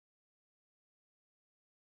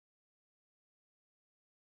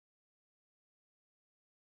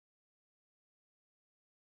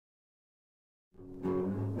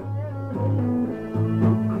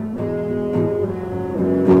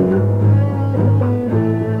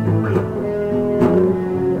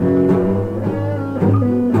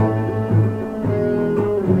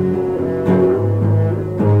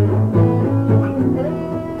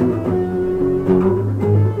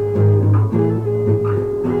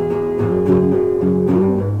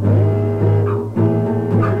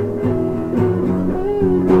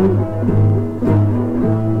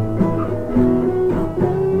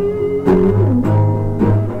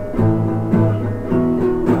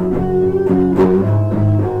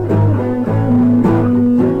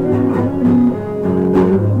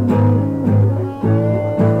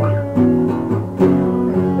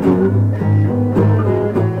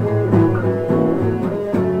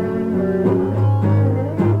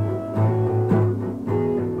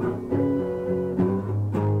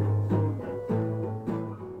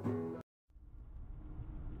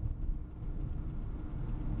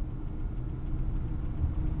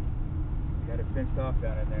Got it fenced off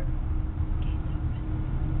down in there.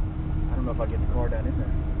 I don't know if I get the car down in there.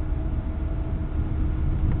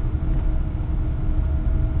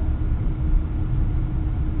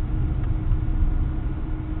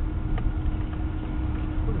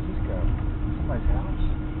 Where does this go? Somebody's house?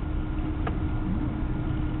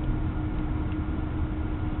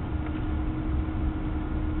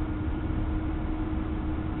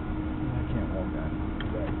 I can't walk down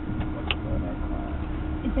today. What's going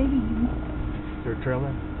on? Is maybe you. Is there a trail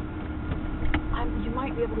there? You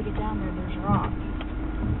might be able to get down there. There's a rock.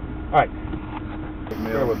 Alright.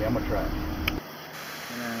 Bear with me, I'm going to try it.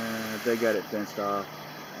 They got it fenced off.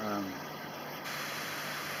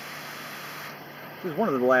 This is one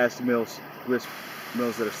of the last mills that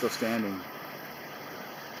are still standing.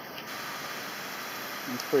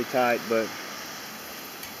 It's pretty tight, but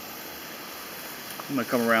I'm going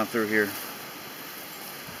to come around through here.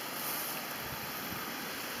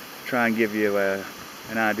 Try and give you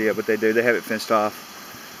an idea, but they have it fenced off.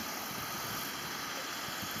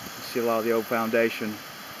 You see a lot of the old foundation,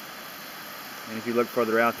 and if you look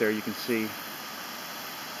further out there you can see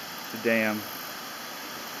the dam.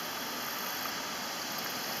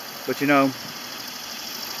 But you know,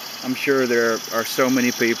 I'm sure there are so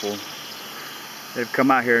many people that have come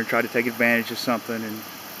out here and tried to take advantage of something and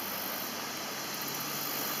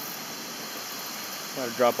try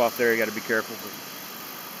to drop off there. You got to be careful.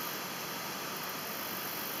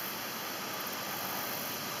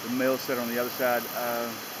 The mill's set on the other side,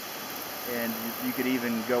 and you could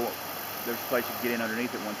even go, there's a place you could get in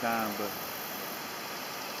underneath at one time, but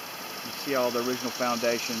you see all the original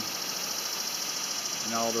foundation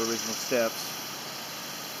and all the original steps.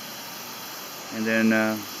 And then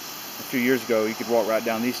a few years ago you could walk right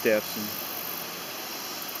down these steps and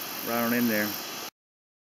right on in there.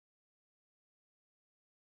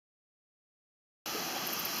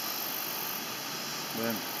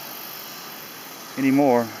 But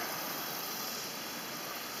anymore,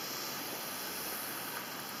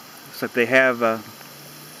 looks like they have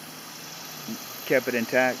kept it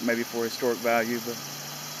intact, maybe for historic value, but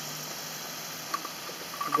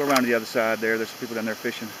we'll go around to the other side there. There's some people down there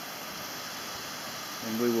fishing,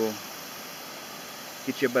 and we will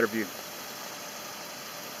get you a better view.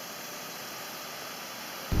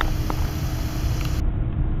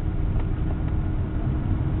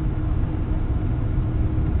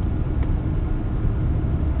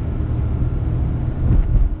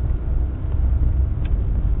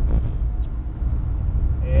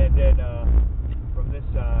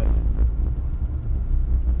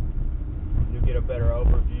 Better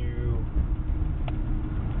overview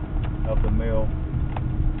of the mill.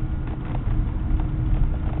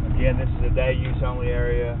 Again, this is a day use only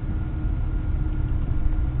area.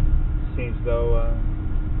 Seems though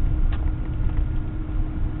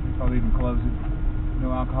probably even close it.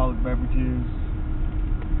 No alcoholic beverages,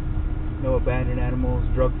 no abandoned animals,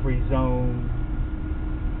 drug-free zone.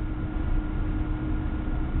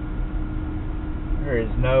 There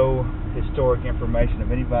is no historic information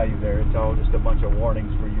of any value there. It's all just a bunch of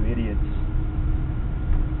warnings for you idiots.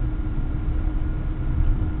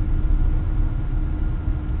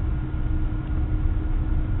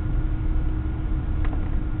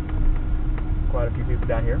 Quite a few people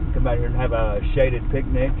down here. Come out here and have a shaded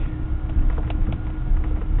picnic.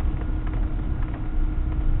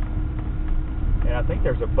 And I think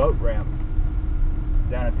there's a boat ramp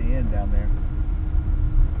down at the end down there.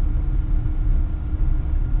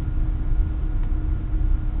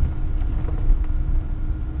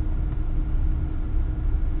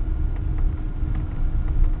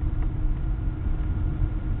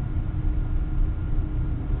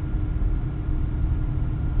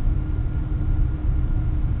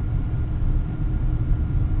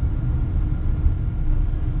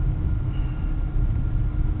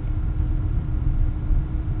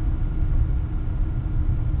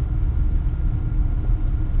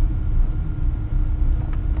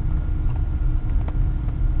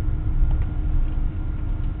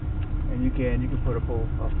 put a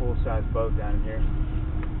full-size boat down in here.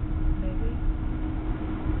 Maybe.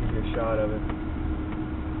 Give you a shot of it.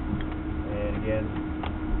 And again,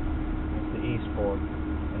 it's the East Fork,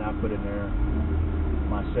 and I put in there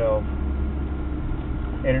myself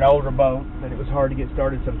in an older boat that it was hard to get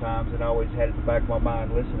started sometimes, and I always had at the back of my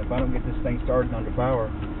mind, listen, if I don't get this thing started under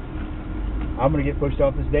power, I'm going to get pushed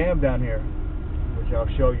off this dam down here, which I'll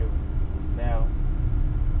show you now.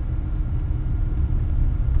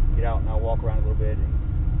 Get out and I'll walk around a little bit and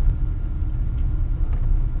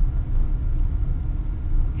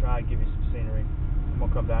try and give you some scenery. I'm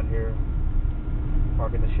going to come down here,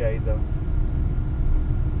 park in the shade though.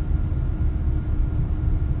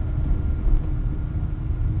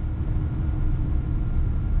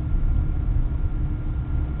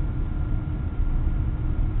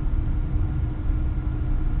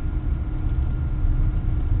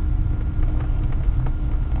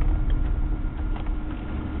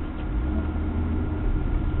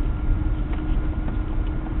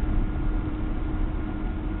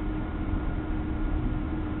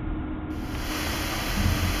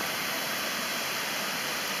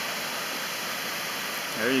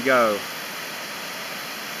 There you go.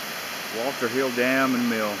 Walter Hill Dam and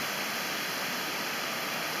Mill.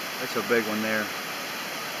 That's a big one there.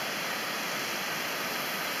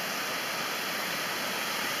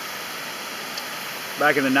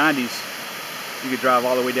 Back in the 90s, you could drive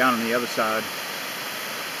all the way down on the other side.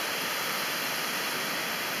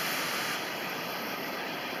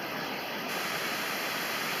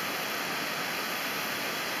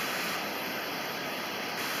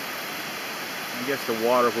 I guess the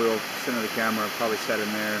water wheel center of the camera probably set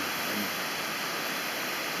in there, and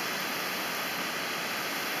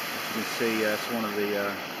as you can see, it's one of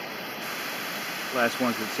the last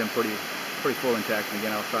ones that's in pretty full intact. And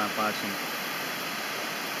again, I'll try and find some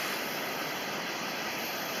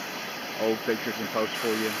old pictures and post for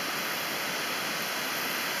you.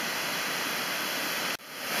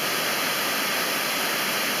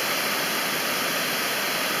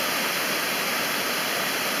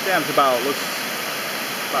 Dam's looks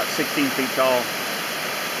about 16 feet tall.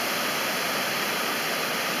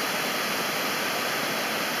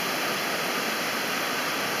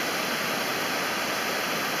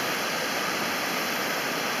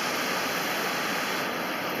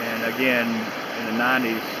 And again, in the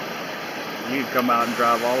 90s, you could come out and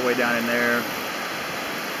drive all the way down in there,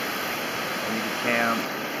 and you could camp.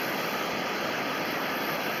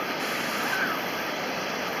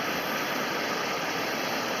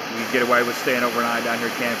 You could get away with staying overnight down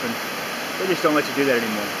here camping. They just don't let you do that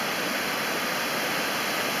anymore.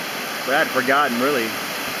 But I had forgotten really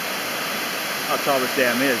how tall this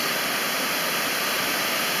dam is.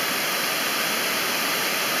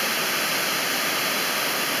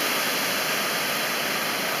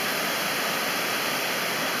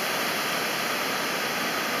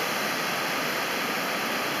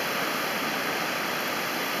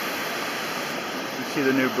 You see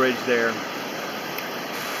the new bridge there.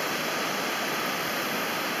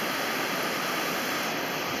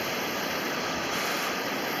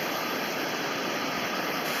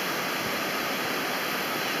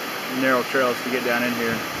 Narrow trails to get down in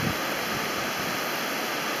here.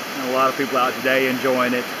 And a lot of people out today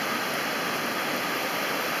enjoying it.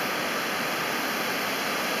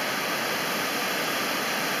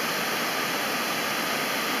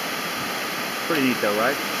 Pretty neat though,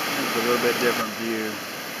 right? It's a little bit different view.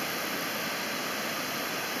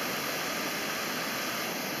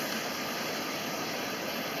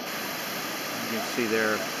 You can see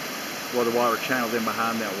there where the water channeled in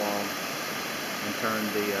behind that wall and turned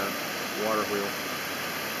the water wheel.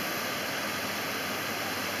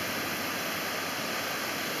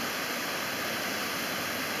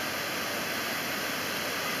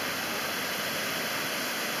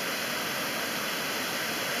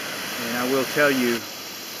 And I will tell you,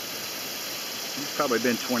 it's probably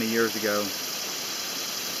been 20 years ago.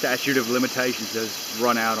 Statute of limitations has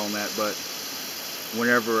run out on that, but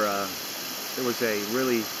whenever there was a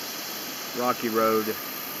really rocky road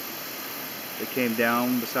that came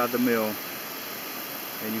down beside the mill,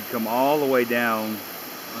 and you come all the way down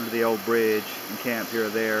under the old bridge and camp here or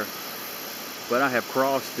there. But I have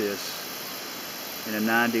crossed this in a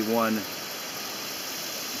 91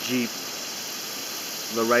 Jeep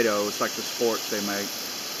Laredo. It's like the sports they make.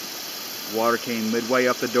 Water came midway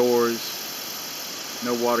up the doors.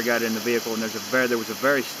 No water got in the vehicle, and there was a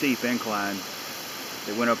very steep incline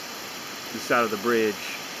that went up the side of the bridge.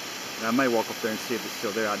 And I may walk up there and see if it's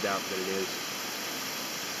still there. I doubt that it is.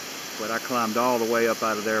 But I climbed all the way up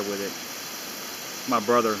out of there with it. My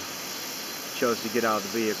brother chose to get out of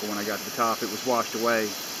the vehicle when I got to the top. It was washed away.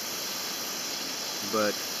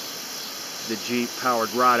 but the Jeep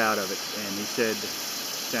powered right out of it, and he said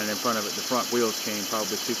standing in front of it, the front wheels came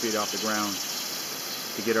probably 2 feet off the ground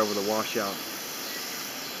to get over the washout.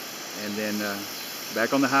 And then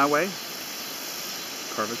back on the highway,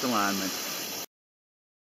 perfect alignment.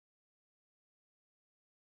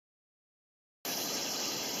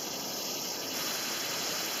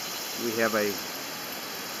 We have a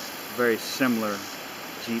very similar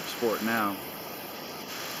Jeep Sport now,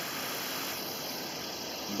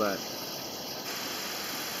 but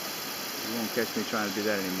you won't catch me trying to do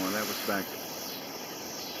that anymore. That was back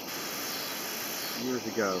years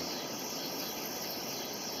ago.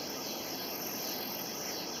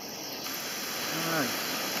 Alright,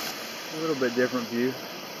 a little bit different view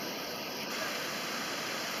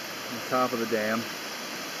on top of the dam.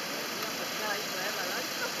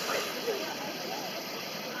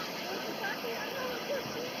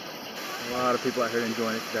 A lot of people out here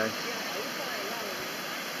enjoying it today.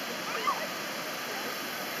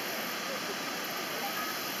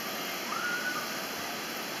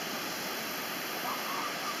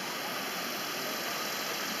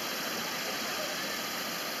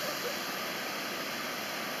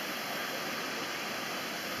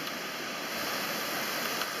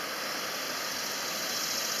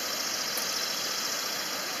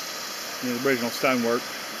 The original stonework.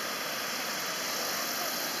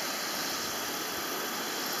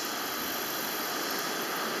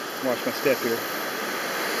 Watch my step here.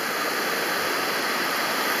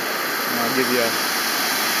 And I'll give you a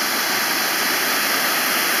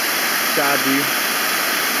side view of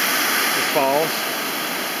the falls.